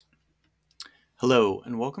Hello,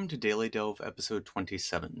 and welcome to Daily Delve episode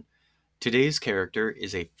 27. Today's character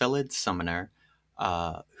is a Felid summoner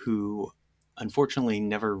who unfortunately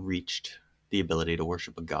never reached the ability to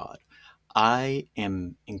worship a god. I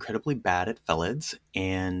am incredibly bad at Felids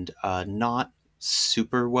and not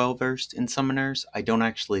super well versed in summoners. I don't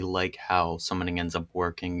actually like how summoning ends up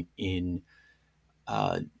working in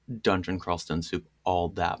uh, Dungeon Crawl Stone Soup all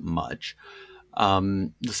that much. The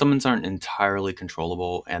summons aren't entirely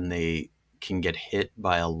controllable and they can get hit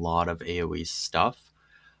by a lot of AoE stuff.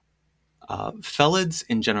 Felids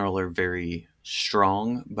in general are very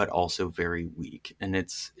strong, but also very weak, and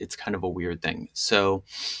it's kind of a weird thing. So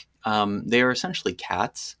they are essentially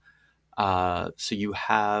cats. So you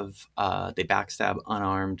have they backstab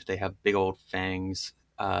unarmed. They have big old fangs.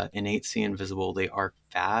 Innate see invisible. They are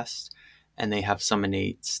fast, and they have some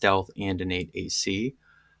innate stealth and innate AC,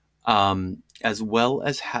 as well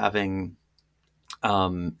as having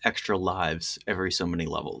extra lives every so many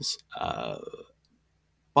levels.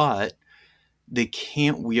 But they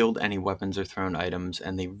can't wield any weapons or thrown items,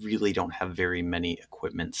 and they really don't have very many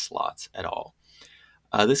equipment slots at all.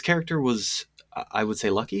 This character was, I would say,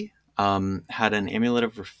 lucky. Had an amulet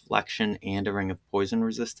of reflection and a ring of poison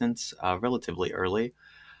resistance relatively early,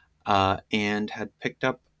 and had picked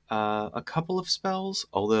up a couple of spells,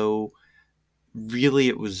 although really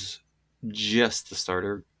it was just the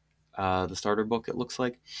starter book, it looks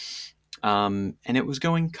like. And it was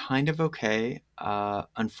going kind of okay.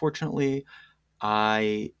 Unfortunately,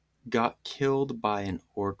 I got killed by an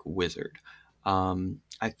orc wizard.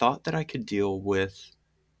 I thought that I could deal with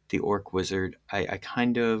the orc wizard. I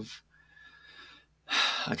kind of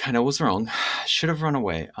was wrong. Should have run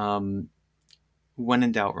away. When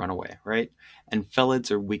in doubt, run away, right? And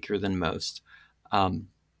Felids are weaker than most. Um,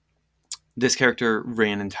 this character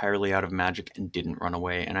ran entirely out of magic and didn't run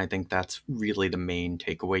away, and I think that's really the main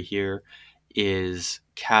takeaway here is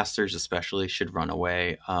casters especially should run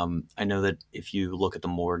away. I know that if you look at the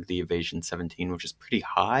morgue, the evasion 17, which is pretty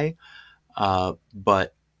high,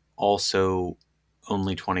 but also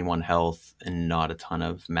only 21 health and not a ton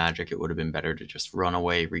of magic, it would have been better to just run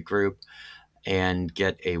away, regroup, and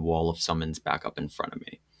get a wall of summons back up in front of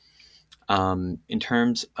me. In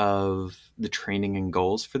terms of the training and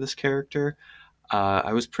goals for this character,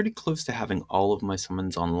 I was pretty close to having all of my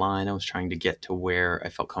summons online. I was trying to get to where I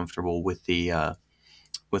felt comfortable with a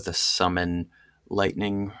summon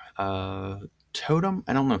lightning totem.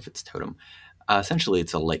 I don't know if it's totem. Essentially,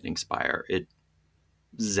 it's a lightning spire. It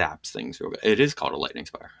zaps things real good. It is called a lightning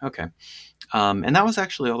spire. Okay, and that was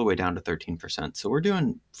actually all the way down to 13%. So we're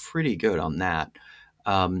doing pretty good on that.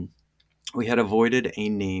 Um, we had avoided a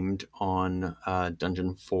named on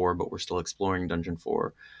Dungeon 4, but we're still exploring Dungeon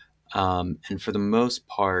 4. And for the most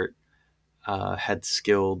part, had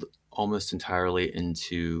skilled almost entirely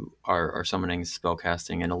into our summoning,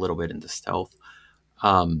 spellcasting, and a little bit into stealth.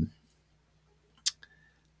 Um,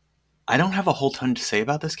 I don't have a whole ton to say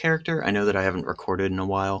about this character. I know that I haven't recorded in a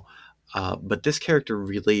while, but this character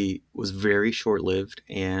really was very short lived,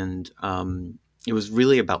 and it was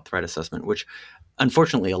really about threat assessment, which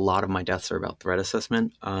unfortunately a lot of my deaths are about threat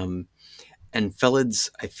assessment. And Felids,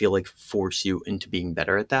 I feel like, force you into being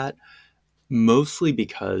better at that, mostly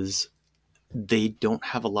because they don't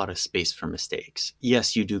have a lot of space for mistakes.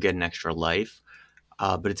 Yes, you do get an extra life,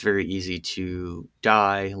 but it's very easy to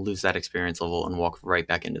die, lose that experience level, and walk right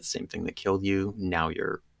back into the same thing that killed you. Now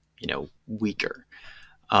you're, weaker.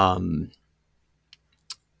 Um,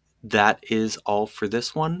 that is all for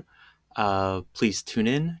this one. Please tune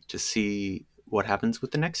in to see what happens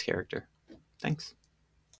with the next character. Thanks.